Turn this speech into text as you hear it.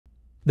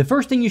The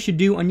first thing you should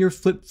do on your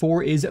Flip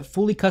 4 is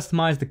fully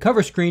customize the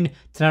cover screen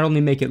to not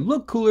only make it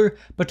look cooler,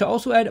 but to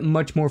also add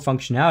much more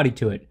functionality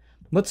to it.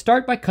 Let's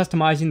start by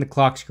customizing the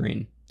clock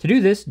screen. To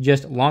do this,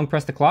 just long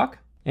press the clock,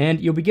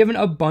 and you'll be given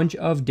a bunch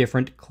of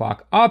different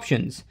clock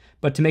options.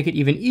 But to make it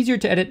even easier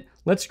to edit,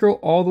 let's scroll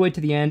all the way to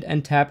the end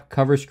and tap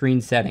Cover Screen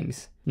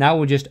Settings. Now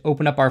we'll just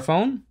open up our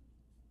phone,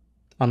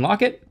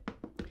 unlock it,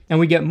 and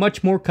we get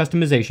much more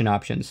customization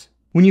options.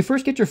 When you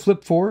first get your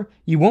Flip 4,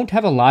 you won't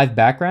have a live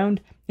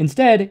background.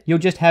 Instead, you'll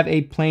just have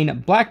a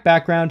plain black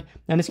background,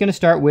 and it's going to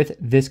start with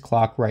this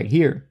clock right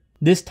here.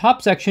 This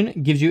top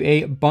section gives you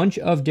a bunch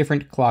of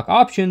different clock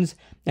options,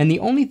 and the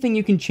only thing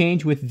you can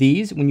change with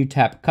these when you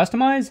tap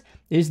Customize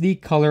is the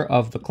color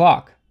of the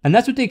clock. And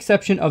that's with the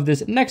exception of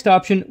this next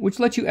option, which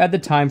lets you add the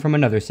time from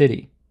another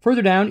city.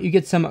 Further down, you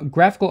get some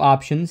graphical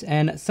options,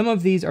 and some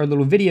of these are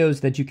little videos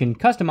that you can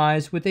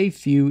customize with a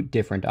few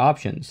different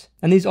options.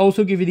 And these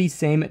also give you the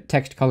same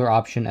text color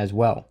option as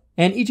well.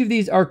 And each of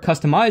these are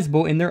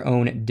customizable in their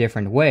own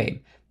different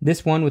way.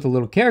 This one with the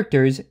little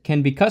characters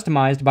can be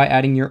customized by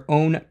adding your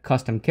own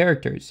custom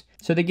characters.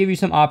 So they give you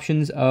some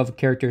options of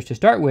characters to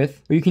start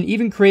with, or you can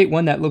even create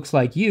one that looks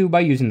like you by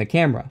using the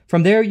camera.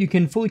 From there, you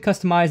can fully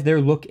customize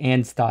their look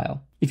and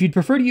style. If you'd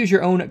prefer to use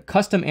your own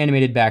custom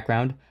animated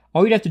background,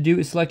 all you'd have to do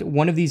is select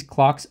one of these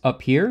clocks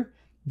up here,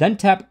 then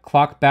tap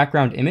Clock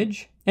Background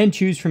Image, and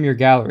choose from your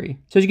gallery.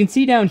 So as you can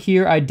see down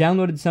here, I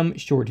downloaded some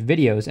short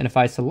videos, and if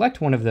I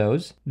select one of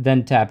those,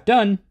 then tap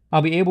Done,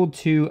 I'll be able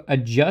to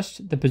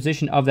adjust the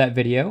position of that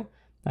video.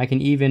 I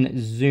can even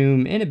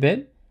zoom in a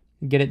bit,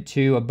 get it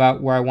to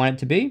about where I want it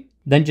to be,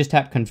 then just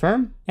tap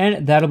Confirm,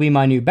 and that'll be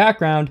my new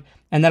background,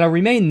 and that'll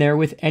remain there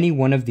with any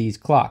one of these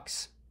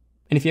clocks.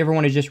 And if you ever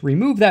want to just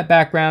remove that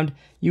background,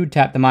 you would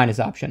tap the minus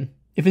option.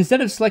 If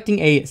instead of selecting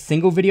a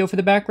single video for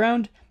the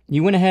background,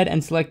 you went ahead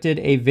and selected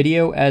a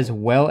video as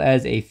well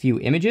as a few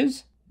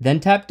images, then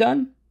tap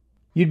Done,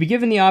 you'd be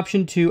given the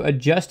option to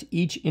adjust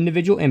each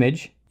individual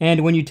image,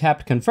 and when you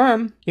tapped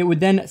Confirm, it would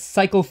then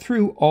cycle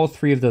through all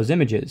three of those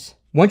images.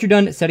 Once you're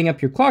done setting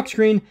up your clock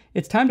screen,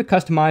 it's time to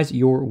customize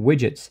your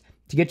widgets.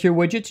 To get to your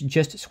widgets,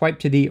 just swipe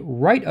to the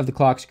right of the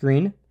clock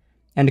screen,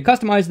 and to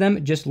customize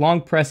them, just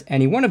long press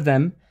any one of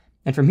them,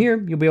 and from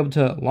here, you'll be able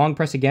to long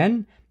press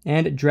again,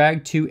 and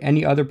drag to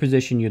any other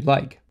position you'd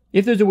like.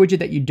 If there's a widget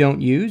that you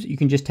don't use, you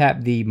can just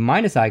tap the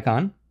minus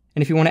icon.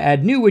 And if you want to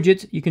add new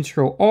widgets, you can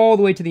scroll all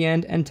the way to the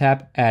end and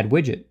tap Add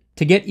Widget.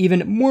 To get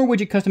even more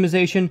widget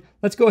customization,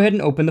 let's go ahead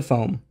and open the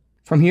phone.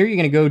 From here, you're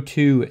going to go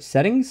to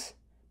Settings,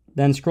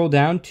 then scroll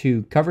down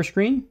to Cover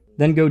Screen,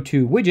 then go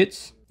to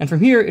Widgets. And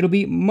from here, it'll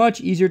be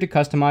much easier to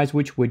customize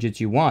which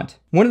widgets you want.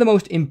 One of the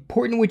most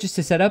important widgets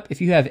to set up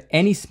if you have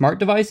any smart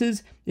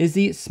devices is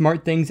the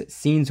SmartThings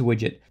Scenes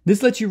widget.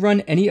 This lets you run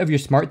any of your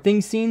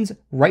SmartThings scenes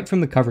right from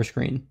the cover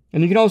screen.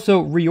 And you can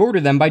also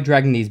reorder them by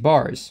dragging these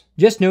bars.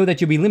 Just know that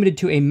you'll be limited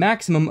to a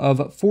maximum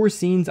of 4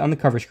 scenes on the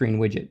cover screen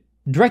widget.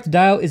 Direct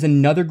Dial is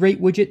another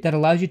great widget that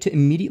allows you to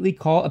immediately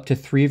call up to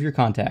 3 of your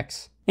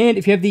contacts. And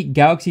if you have the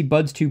Galaxy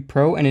Buds 2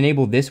 Pro and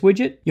enable this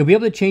widget, you'll be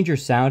able to change your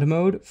sound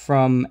mode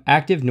from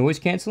active noise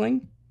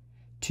canceling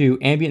to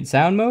ambient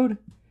sound mode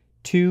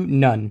to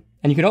none.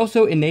 And you can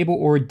also enable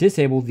or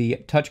disable the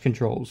touch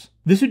controls.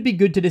 This would be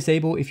good to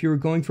disable if you were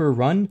going for a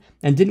run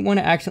and didn't want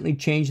to accidentally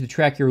change the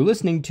track you were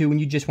listening to when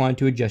you just wanted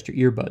to adjust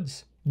your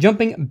earbuds.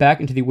 Jumping back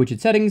into the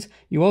widget settings,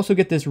 you also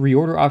get this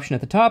reorder option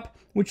at the top,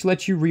 which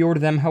lets you reorder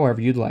them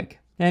however you'd like.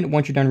 And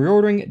once you're done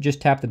reordering,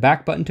 just tap the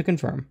back button to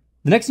confirm.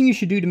 The next thing you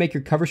should do to make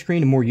your cover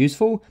screen more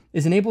useful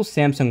is enable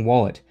Samsung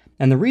Wallet.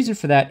 And the reason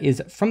for that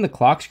is from the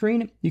clock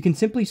screen, you can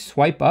simply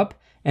swipe up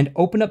and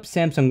open up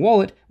Samsung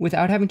Wallet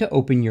without having to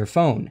open your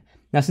phone.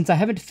 Now, since I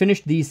haven't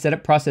finished the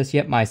setup process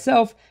yet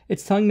myself,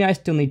 it's telling me I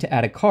still need to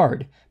add a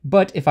card.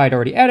 But if I'd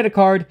already added a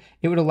card,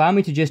 it would allow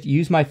me to just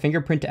use my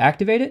fingerprint to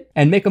activate it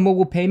and make a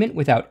mobile payment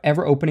without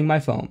ever opening my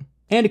phone.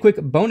 And a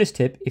quick bonus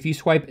tip, if you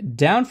swipe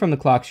down from the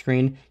clock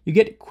screen, you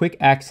get quick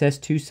access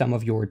to some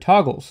of your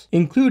toggles,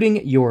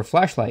 including your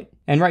flashlight.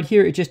 And right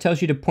here, it just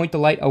tells you to point the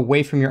light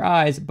away from your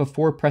eyes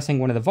before pressing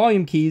one of the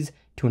volume keys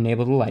to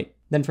enable the light.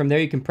 Then from there,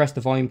 you can press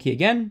the volume key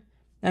again,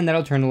 and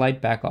that'll turn the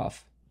light back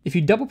off. If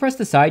you double press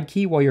the side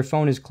key while your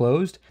phone is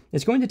closed,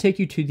 it's going to take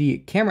you to the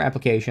camera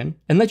application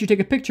and let you take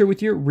a picture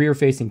with your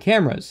rear-facing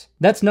cameras.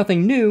 That's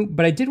nothing new,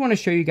 but I did want to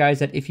show you guys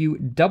that if you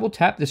double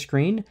tap the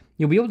screen,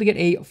 you'll be able to get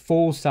a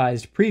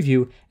full-sized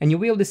preview and you'll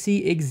be able to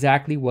see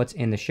exactly what's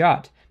in the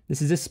shot.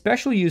 This is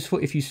especially useful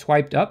if you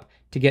swiped up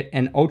to get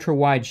an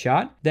ultra-wide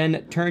shot,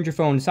 then turned your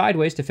phone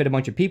sideways to fit a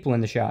bunch of people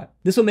in the shot.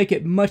 This will make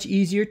it much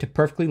easier to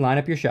perfectly line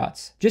up your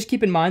shots. Just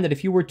keep in mind that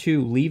if you were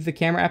to leave the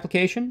camera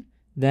application,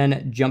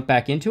 then jump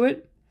back into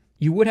it,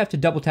 you would have to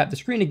double tap the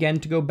screen again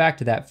to go back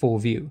to that full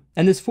view.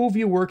 And this full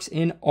view works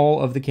in all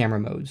of the camera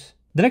modes.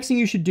 The next thing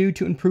you should do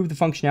to improve the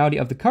functionality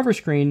of the cover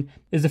screen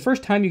is the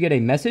first time you get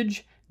a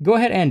message, go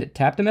ahead and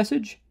tap the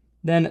message,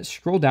 then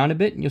scroll down a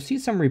bit and you'll see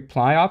some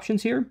reply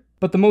options here.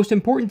 But the most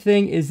important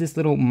thing is this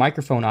little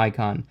microphone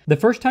icon. The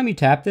first time you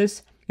tap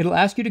this, it'll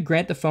ask you to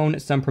grant the phone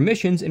some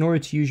permissions in order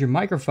to use your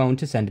microphone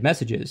to send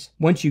messages.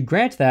 Once you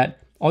grant that,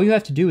 all you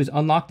have to do is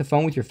unlock the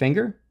phone with your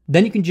finger.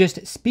 Then you can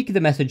just speak the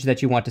message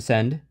that you want to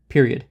send,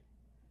 period.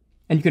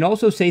 And you can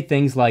also say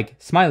things like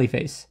smiley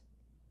face.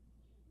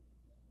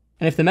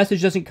 And if the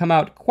message doesn't come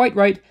out quite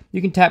right,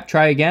 you can tap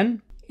try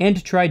again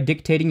and try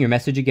dictating your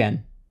message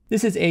again.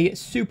 This is a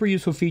super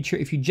useful feature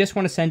if you just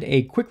want to send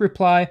a quick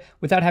reply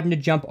without having to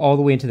jump all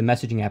the way into the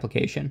messaging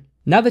application.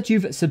 Now that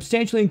you've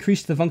substantially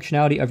increased the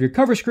functionality of your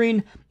cover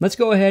screen, let's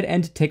go ahead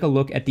and take a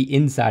look at the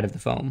inside of the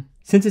phone.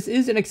 Since this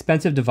is an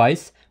expensive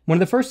device, one of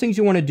the first things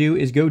you want to do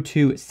is go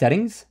to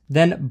Settings,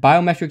 then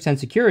Biometrics and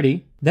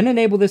Security, then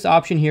enable this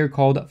option here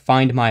called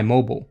Find My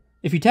Mobile.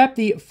 If you tap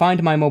the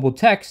Find My Mobile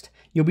text,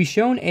 you'll be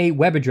shown a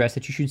web address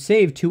that you should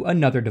save to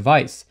another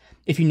device.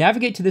 If you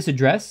navigate to this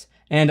address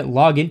and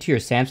log into your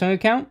Samsung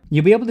account,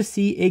 you'll be able to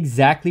see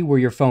exactly where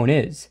your phone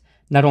is.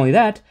 Not only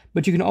that,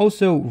 but you can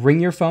also ring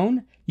your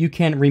phone, you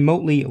can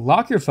remotely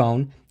lock your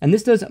phone, and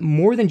this does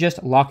more than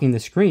just locking the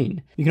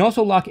screen. You can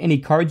also lock any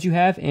cards you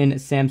have in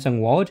Samsung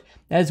Wallet,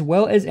 as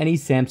well as any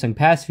Samsung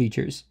Pass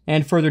features.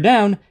 And further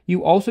down,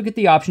 you also get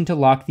the option to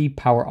lock the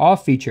power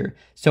off feature.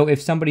 So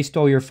if somebody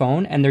stole your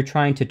phone and they're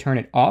trying to turn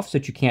it off so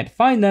that you can't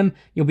find them,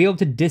 you'll be able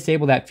to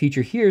disable that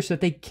feature here so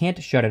that they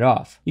can't shut it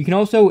off. You can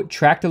also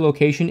track the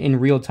location in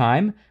real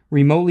time,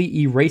 remotely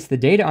erase the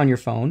data on your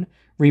phone,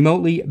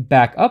 remotely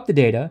back up the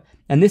data,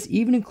 and this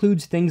even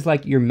includes things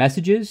like your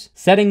messages,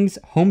 settings,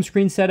 home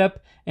screen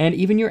setup, and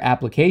even your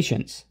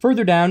applications.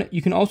 Further down,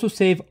 you can also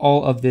save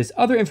all of this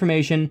other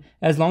information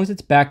as long as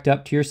it's backed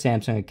up to your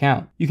Samsung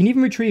account. You can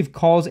even retrieve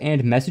calls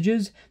and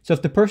messages, so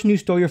if the person who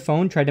stole your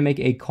phone tried to make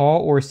a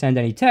call or send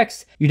any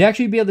texts, you'd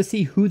actually be able to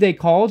see who they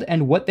called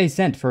and what they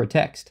sent for a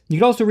text. You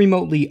could also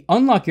remotely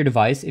unlock your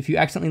device if you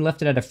accidentally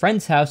left it at a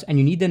friend's house and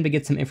you need them to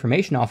get some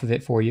information off of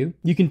it for you.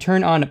 You can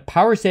turn on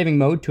power saving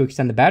mode to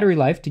extend the battery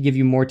life to give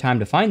you more time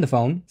to find the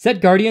phone. Set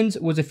Guardians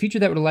was a feature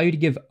that would allow you to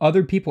give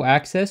other people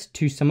access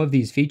to some of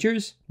these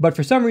features, but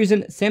for some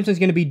reason, Samsung's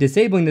going to be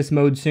disabling this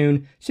mode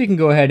soon, so you can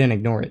go ahead and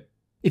ignore it.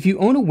 If you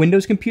own a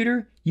Windows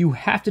computer, you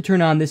have to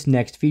turn on this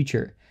next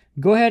feature.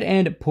 Go ahead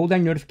and pull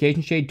down your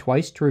notification shade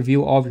twice to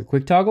reveal all of your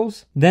quick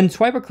toggles, then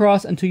swipe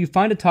across until you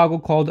find a toggle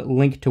called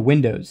Link to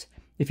Windows.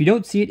 If you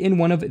don't see it in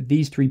one of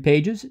these 3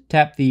 pages,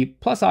 tap the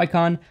plus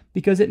icon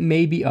because it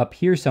may be up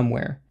here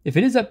somewhere. If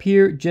it is up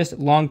here, just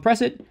long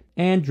press it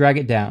and drag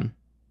it down.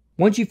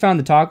 Once you've found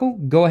the toggle,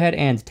 go ahead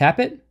and tap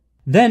it.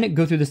 Then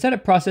go through the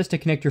setup process to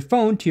connect your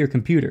phone to your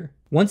computer.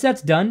 Once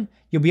that's done,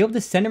 you'll be able to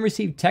send and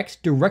receive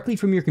text directly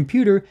from your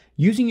computer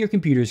using your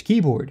computer's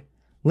keyboard.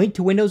 Link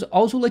to Windows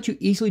also lets you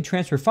easily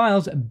transfer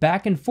files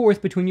back and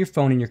forth between your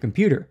phone and your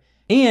computer.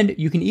 And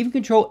you can even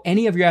control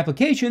any of your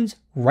applications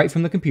right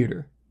from the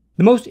computer.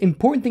 The most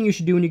important thing you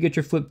should do when you get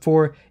your Flip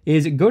 4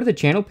 is go to the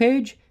channel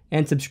page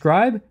and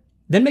subscribe,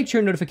 then make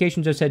sure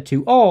notifications are set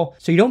to all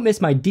so you don't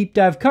miss my deep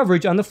dive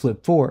coverage on the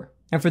Flip 4.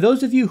 And for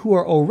those of you who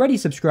are already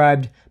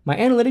subscribed, my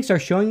analytics are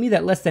showing me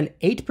that less than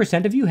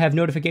 8% of you have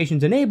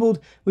notifications enabled,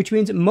 which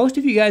means most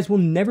of you guys will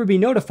never be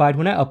notified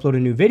when I upload a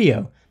new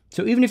video.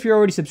 So even if you're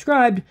already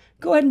subscribed,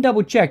 go ahead and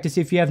double check to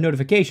see if you have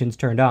notifications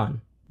turned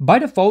on. By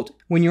default,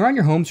 when you're on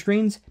your home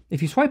screens,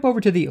 if you swipe over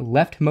to the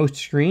leftmost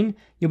screen,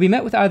 you'll be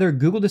met with either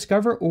Google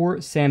Discover or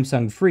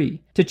Samsung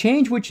Free. To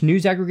change which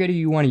news aggregator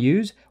you want to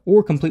use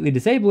or completely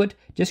disable it,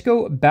 just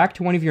go back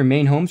to one of your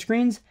main home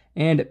screens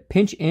and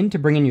pinch in to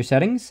bring in your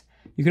settings.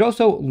 You could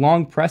also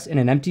long press in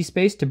an empty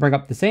space to bring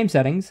up the same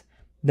settings,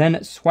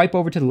 then swipe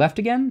over to the left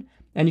again,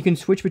 and you can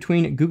switch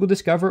between Google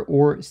Discover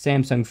or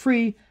Samsung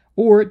Free,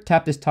 or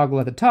tap this toggle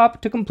at the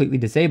top to completely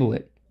disable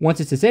it. Once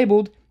it's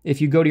disabled, if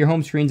you go to your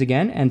home screens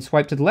again and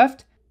swipe to the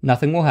left,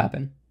 nothing will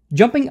happen.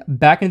 Jumping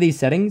back into these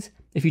settings,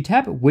 if you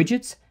tap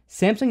Widgets,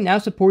 Samsung now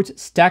supports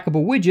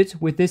stackable widgets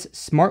with this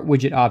Smart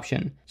Widget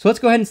option. So let's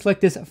go ahead and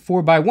select this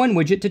 4x1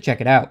 widget to check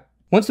it out.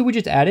 Once the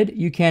widget's added,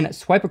 you can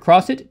swipe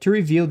across it to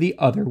reveal the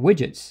other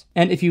widgets.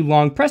 And if you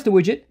long press the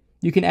widget,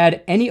 you can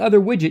add any other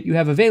widget you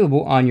have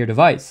available on your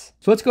device.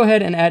 So let's go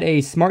ahead and add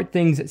a Smart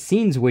Things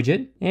Scenes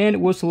widget, and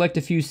we'll select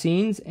a few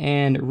scenes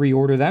and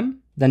reorder them,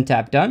 then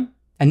tap Done.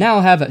 And now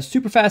I'll have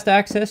super fast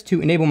access to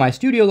enable my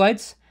studio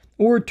lights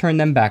or turn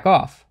them back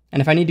off.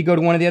 And if I need to go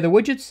to one of the other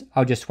widgets,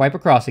 I'll just swipe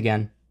across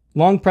again.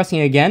 Long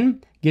pressing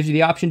again gives you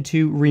the option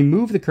to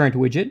remove the current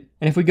widget.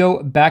 And if we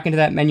go back into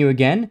that menu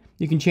again,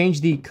 you can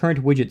change the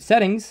current widget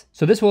settings.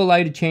 So this will allow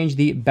you to change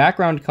the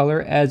background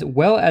color as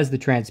well as the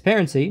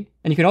transparency.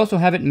 And you can also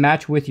have it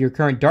match with your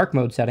current dark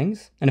mode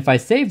settings. And if I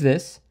save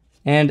this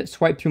and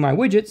swipe through my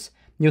widgets,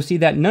 you'll see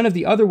that none of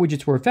the other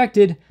widgets were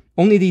affected,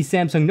 only the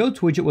Samsung Notes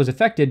widget was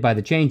affected by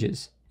the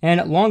changes.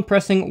 And long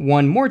pressing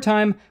one more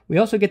time, we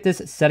also get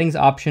this settings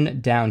option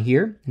down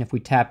here. And if we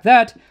tap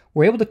that,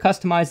 we're able to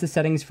customize the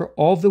settings for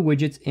all of the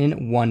widgets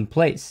in one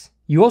place.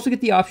 You also get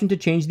the option to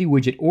change the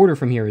widget order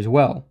from here as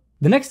well.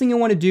 The next thing you'll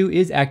want to do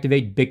is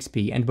activate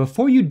Bixby. And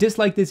before you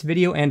dislike this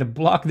video and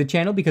block the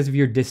channel because of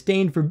your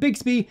disdain for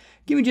Bixby,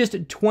 give me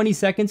just 20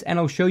 seconds and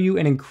I'll show you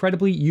an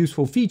incredibly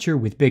useful feature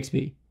with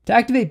Bixby. To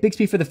activate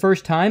Bixby for the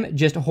first time,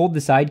 just hold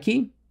the side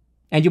key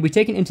and you'll be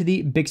taken into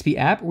the Bixby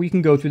app where you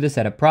can go through the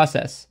setup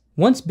process.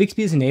 Once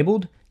Bixby is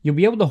enabled, you'll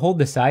be able to hold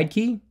the side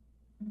key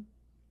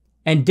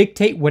and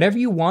dictate whatever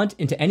you want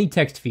into any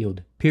text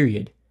field,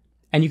 period.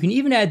 And you can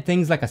even add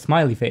things like a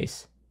smiley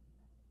face.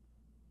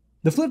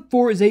 The Flip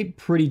 4 is a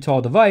pretty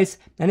tall device,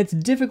 and it's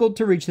difficult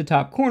to reach the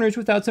top corners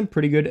without some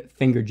pretty good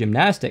finger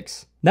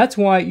gymnastics. That's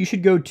why you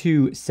should go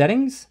to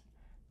Settings,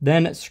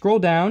 then scroll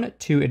down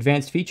to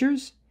Advanced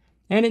Features,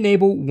 and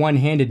enable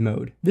one-handed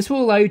mode. This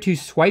will allow you to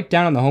swipe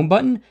down on the home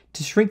button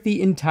to shrink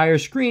the entire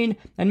screen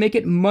and make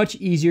it much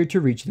easier to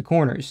reach the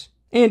corners.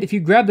 And if you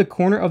grab the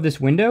corner of this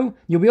window,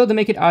 you'll be able to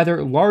make it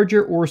either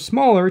larger or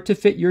smaller to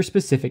fit your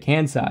specific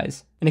hand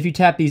size. And if you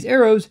tap these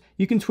arrows,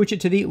 you can switch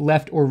it to the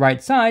left or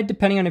right side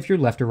depending on if you're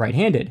left or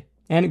right-handed.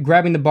 And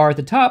grabbing the bar at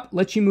the top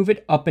lets you move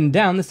it up and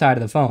down the side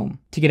of the phone.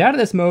 To get out of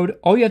this mode,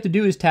 all you have to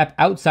do is tap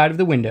outside of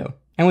the window.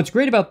 And what's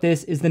great about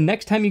this is the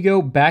next time you go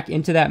back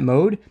into that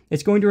mode,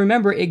 it's going to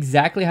remember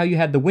exactly how you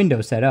had the window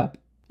set up.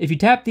 If you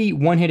tap the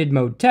one-handed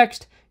mode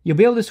text, you'll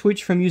be able to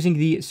switch from using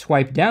the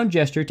swipe down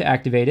gesture to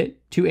activate it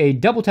to a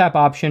double tap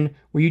option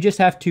where you just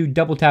have to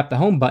double tap the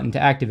home button to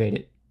activate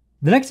it.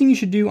 The next thing you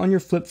should do on your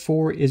Flip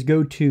 4 is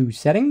go to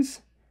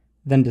Settings,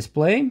 then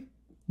Display,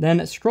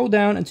 then scroll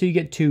down until you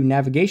get to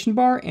Navigation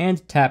Bar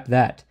and tap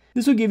that.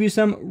 This will give you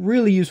some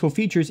really useful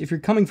features if you're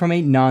coming from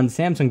a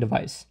non-Samsung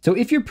device. So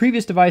if your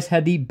previous device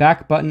had the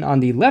back button on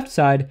the left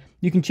side,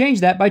 you can change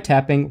that by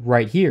tapping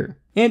right here.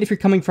 And if you're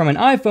coming from an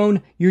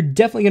iPhone, you're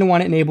definitely going to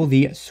want to enable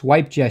the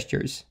swipe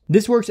gestures.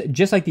 This works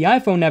just like the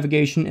iPhone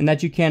navigation in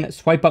that you can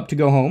swipe up to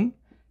go home,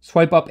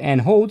 swipe up and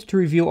hold to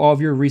reveal all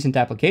of your recent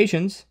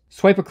applications,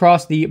 swipe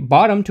across the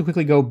bottom to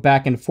quickly go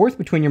back and forth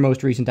between your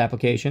most recent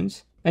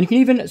applications, and you can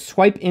even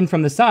swipe in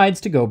from the sides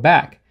to go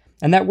back.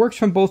 And that works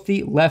from both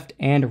the left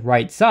and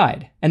right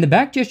side. And the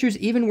back gestures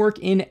even work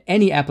in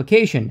any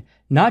application,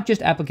 not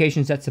just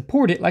applications that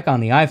support it like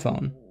on the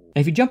iPhone. And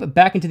if you jump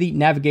back into the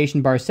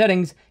navigation bar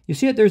settings, you'll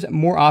see that there's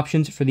more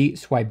options for the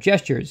swipe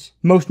gestures.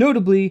 Most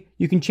notably,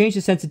 you can change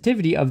the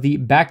sensitivity of the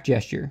back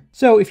gesture.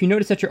 So if you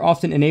notice that you're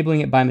often enabling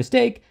it by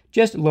mistake,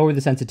 just lower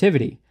the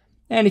sensitivity.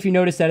 And if you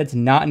notice that it's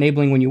not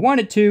enabling when you want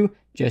it to,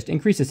 just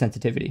increase the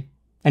sensitivity.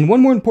 And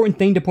one more important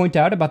thing to point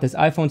out about this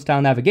iPhone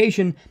style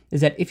navigation is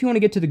that if you want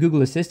to get to the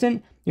Google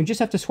Assistant, you just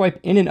have to swipe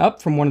in and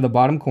up from one of the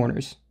bottom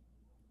corners.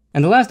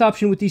 And the last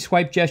option with these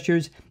swipe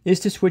gestures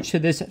is to switch to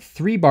this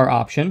 3-bar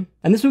option.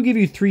 And this will give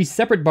you 3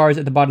 separate bars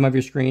at the bottom of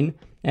your screen.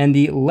 And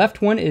the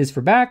left one is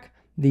for back,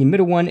 the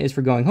middle one is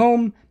for going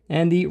home,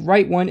 and the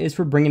right one is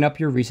for bringing up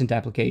your recent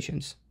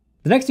applications.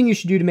 The next thing you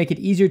should do to make it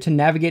easier to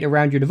navigate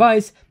around your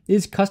device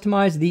is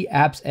customize the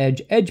Apps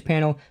Edge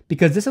panel,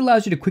 because this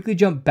allows you to quickly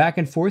jump back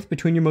and forth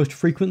between your most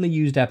frequently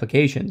used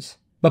applications.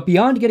 But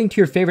beyond getting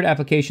to your favorite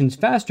applications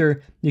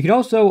faster, you can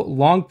also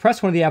long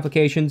press one of the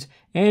applications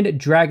and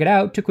drag it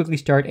out to quickly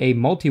start a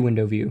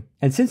multi-window view.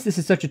 And since this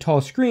is such a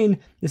tall screen,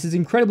 this is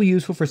incredibly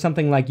useful for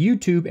something like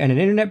YouTube and an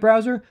internet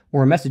browser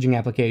or a messaging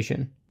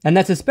application. And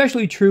that's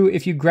especially true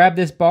if you grab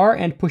this bar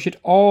and push it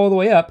all the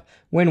way up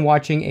when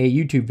watching a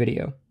YouTube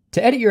video.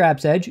 To edit your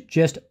Apps Edge,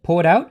 just pull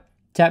it out,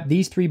 tap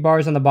these 3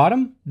 bars on the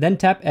bottom, then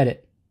tap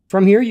Edit.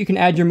 From here, you can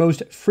add your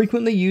most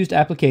frequently used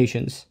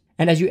applications.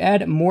 And as you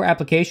add more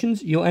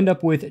applications, you'll end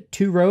up with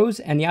 2 rows,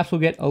 and the apps will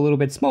get a little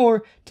bit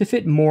smaller to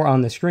fit more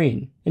on the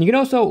screen. And you can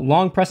also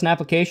long press an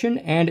application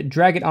and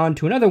drag it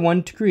onto another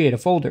one to create a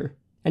folder.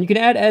 And you can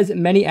add as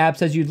many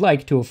apps as you'd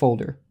like to a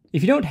folder.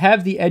 If you don't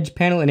have the Edge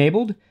panel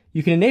enabled,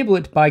 you can enable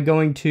it by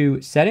going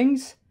to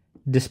Settings,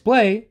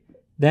 Display,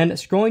 then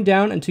scrolling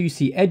down until you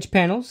see Edge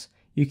Panels.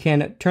 You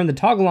can turn the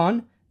toggle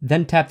on,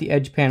 then tap the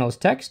Edge Panels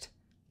text,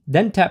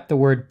 then tap the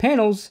word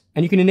Panels,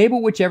 and you can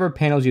enable whichever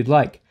panels you'd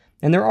like.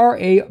 And there are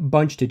a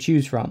bunch to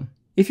choose from.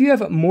 If you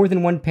have more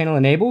than one panel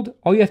enabled,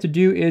 all you have to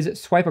do is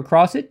swipe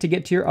across it to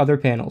get to your other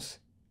panels.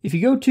 If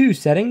you go to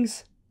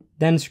Settings,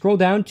 then scroll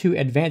down to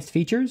Advanced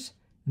Features,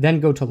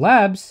 then go to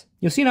Labs,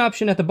 you'll see an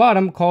option at the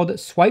bottom called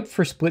Swipe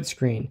for Split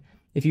Screen.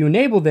 If you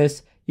enable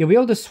this, you'll be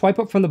able to swipe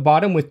up from the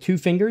bottom with 2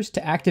 fingers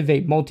to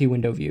activate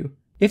multi-window view.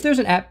 If there's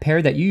an app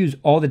pair that you use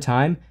all the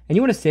time and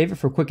you want to save it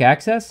for quick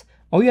access,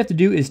 all you have to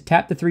do is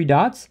tap the 3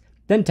 dots,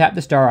 then tap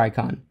the star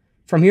icon.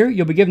 From here,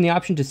 you'll be given the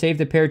option to save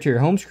the pair to your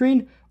home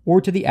screen or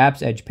to the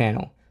Apps Edge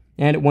panel.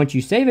 And once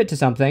you save it to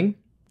something,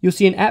 you'll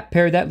see an app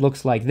pair that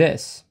looks like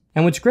this.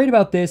 And what's great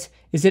about this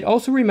is it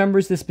also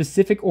remembers the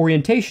specific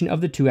orientation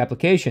of the 2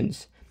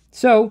 applications.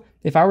 So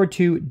if I were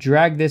to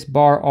drag this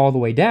bar all the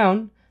way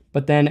down,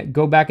 but then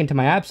go back into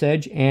my Apps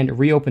Edge and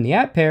reopen the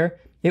app pair,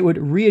 it would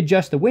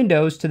readjust the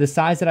windows to the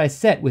size that I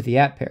set with the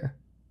app pair.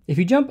 If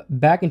you jump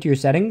back into your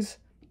settings,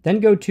 then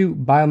go to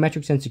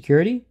Biometrics and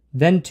Security,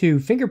 then to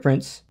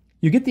Fingerprints,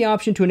 you get the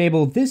option to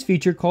enable this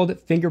feature called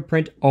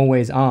Fingerprint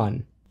Always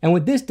On. And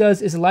what this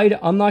does is allow you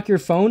to unlock your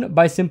phone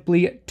by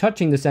simply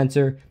touching the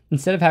sensor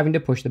instead of having to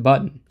push the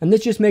button. And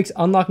this just makes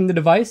unlocking the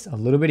device a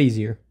little bit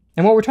easier.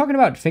 And while we're talking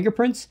about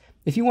fingerprints,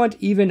 if you want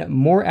even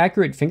more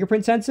accurate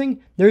fingerprint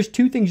sensing, there's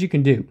 2 things you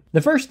can do.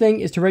 The first thing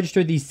is to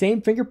register the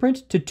same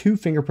fingerprint to 2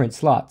 fingerprint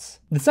slots.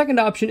 The second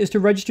option is to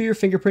register your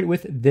fingerprint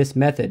with this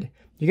method.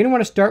 You're going to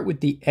want to start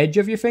with the edge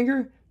of your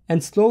finger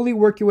and slowly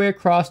work your way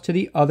across to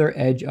the other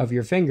edge of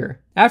your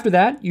finger. After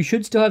that, you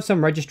should still have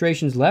some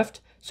registrations left,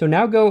 So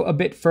now go a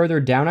bit further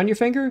down on your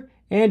finger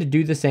and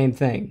do the same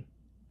thing.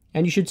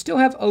 And you should still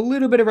have a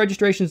little bit of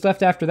registrations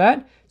left after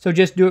that, so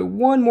just do it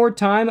one more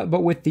time,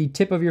 but with the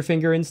tip of your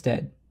finger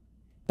instead.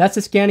 That's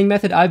the scanning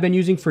method I've been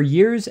using for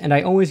years, and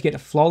I always get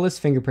flawless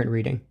fingerprint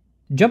reading.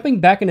 Jumping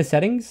back into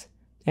settings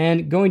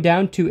and going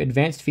down to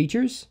advanced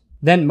features,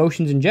 then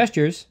motions and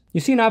gestures,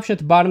 you see an option at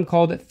the bottom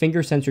called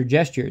finger sensor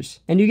gestures,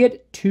 and you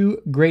get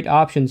two great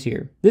options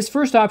here. This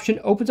first option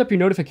opens up your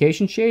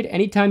notification shade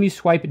anytime you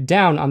swipe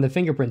down on the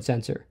fingerprint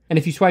sensor. And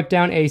if you swipe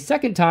down a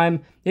second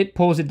time, it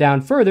pulls it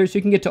down further so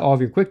you can get to all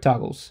of your quick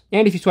toggles.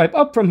 And if you swipe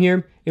up from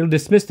here, it'll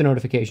dismiss the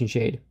notification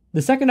shade.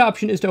 The second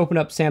option is to open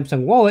up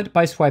Samsung Wallet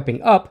by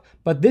swiping up,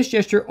 but this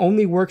gesture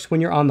only works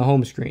when you're on the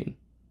home screen.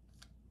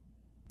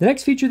 The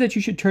next feature that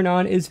you should turn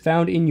on is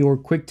found in your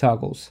quick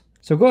toggles.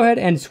 So go ahead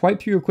and swipe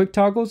through your quick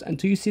toggles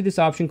until you see this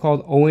option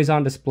called Always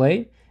On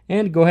Display,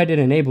 and go ahead and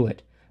enable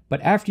it.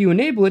 But after you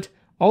enable it,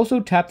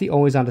 also tap the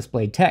Always On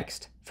Display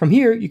text. From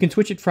here, you can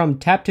switch it from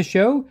Tap to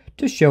Show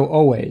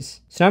Always.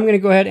 So now I'm going to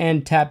go ahead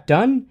and tap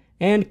Done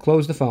and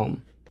close the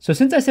phone. So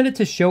since I set it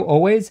to Show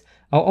Always,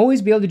 I'll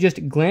always be able to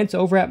just glance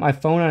over at my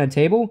phone on a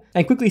table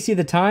and quickly see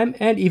the time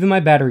and even my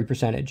battery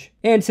percentage.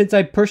 And since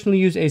I personally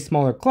use a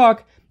smaller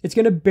clock, it's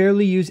going to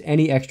barely use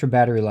any extra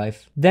battery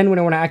life. Then when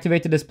I want to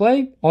activate the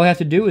display, all I have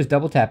to do is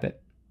double tap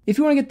it. If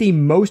you want to get the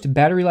most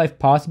battery life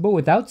possible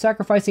without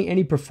sacrificing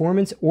any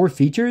performance or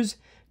features,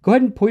 go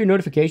ahead and pull your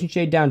notification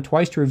shade down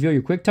twice to reveal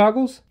your quick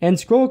toggles, and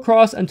scroll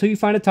across until you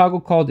find a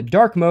toggle called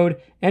Dark Mode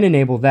and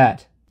enable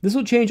that. This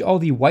will change all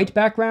the white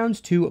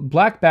backgrounds to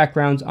black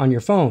backgrounds on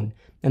your phone.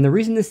 And the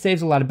reason this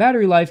saves a lot of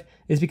battery life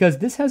is because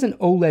this has an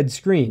OLED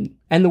screen.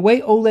 And the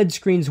way OLED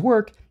screens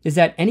work is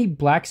that any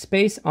black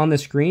space on the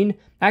screen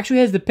actually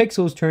has the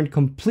pixels turned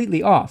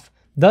completely off,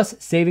 thus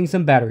saving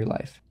some battery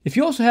life. If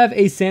you also have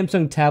a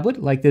Samsung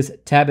tablet like this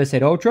Tab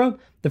S8 Ultra,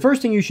 the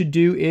first thing you should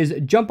do is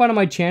jump onto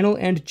my channel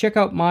and check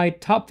out my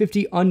top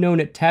 50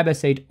 unknown Tab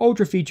S8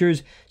 Ultra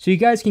features so you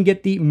guys can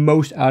get the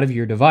most out of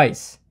your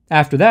device.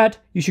 After that,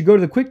 you should go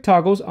to the quick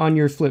toggles on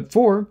your Flip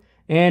 4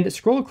 and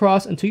scroll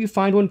across until you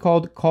find one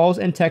called Calls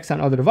and Texts on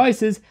Other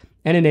Devices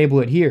and enable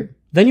it here.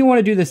 Then you want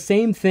to do the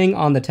same thing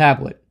on the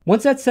tablet.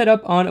 Once that's set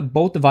up on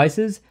both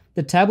devices,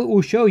 the tablet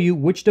will show you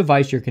which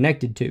device you're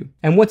connected to.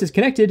 And once it's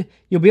connected,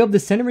 you'll be able to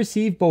send and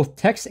receive both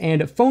text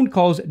and phone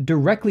calls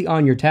directly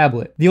on your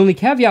tablet. The only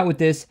caveat with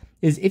this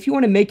is if you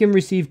want to make and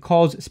receive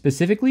calls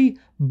specifically,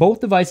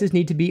 both devices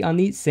need to be on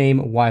the same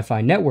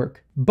Wi-Fi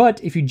network.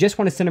 But if you just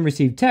want to send and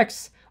receive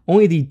texts,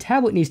 only the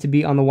tablet needs to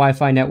be on the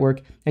Wi-Fi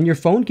network, and your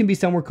phone can be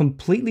somewhere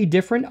completely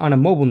different on a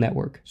mobile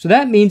network. So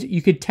that means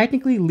you could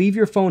technically leave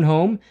your phone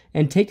home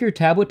and take your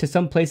tablet to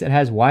some place that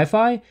has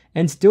Wi-Fi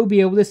and still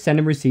be able to send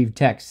and receive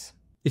texts.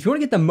 If you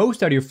want to get the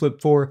most out of your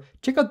Flip 4,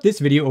 check out this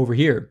video over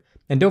here.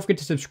 And don't forget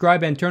to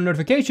subscribe and turn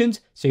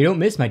notifications so you don't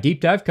miss my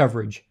deep dive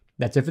coverage.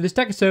 That's it for this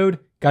tech episode.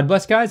 God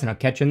bless, guys, and I'll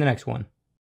catch you in the next one.